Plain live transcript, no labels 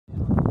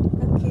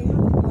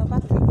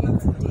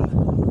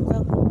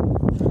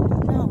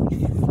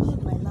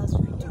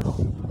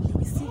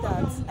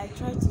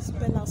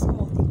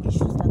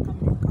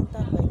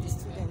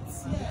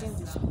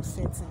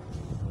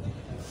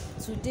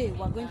Today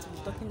we are going to be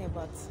talking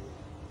about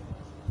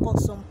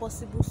some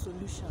possible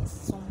solutions,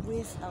 some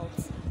ways out,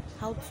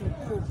 how to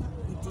cope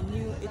with the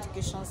new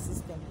education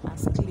system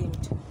as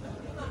claimed.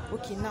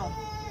 Okay, now,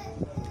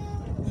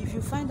 if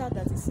you find out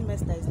that the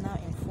semester is now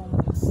in 4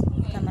 months,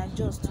 you can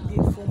adjust to be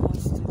a 4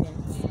 month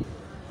student.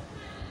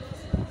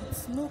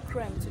 It's no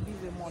crime to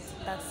live a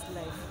multitask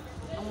life.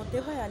 And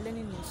whatever you are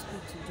learning in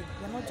school today,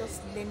 you're not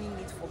just learning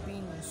it for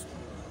being in school.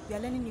 You are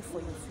learning it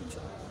for your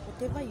future.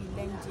 Whatever you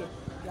learn there,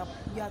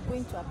 you are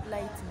going to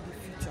apply it in the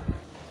future.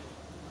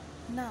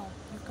 Now,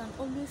 you can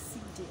always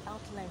seek the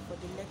outline for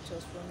the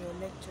lectures from your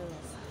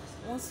lecturers.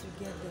 Once you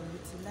get them,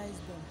 utilize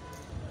them.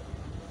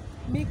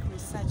 Make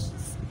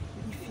researches.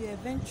 If you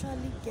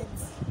eventually get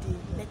the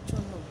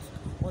lecture notes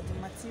or the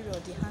material,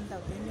 the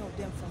handout, any of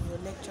them from your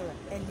lecturer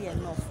early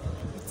enough,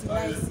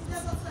 utilize it.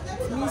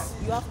 It means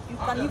you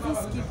can even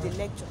skip the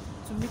lecture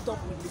to meet up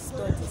with the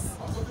studies.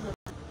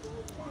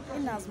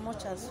 In as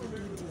much as you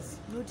do this,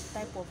 know the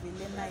type of a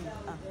learner you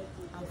are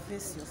and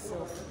face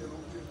yourself.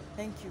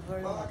 Thank you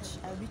very much.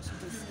 I wish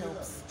this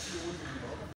helps.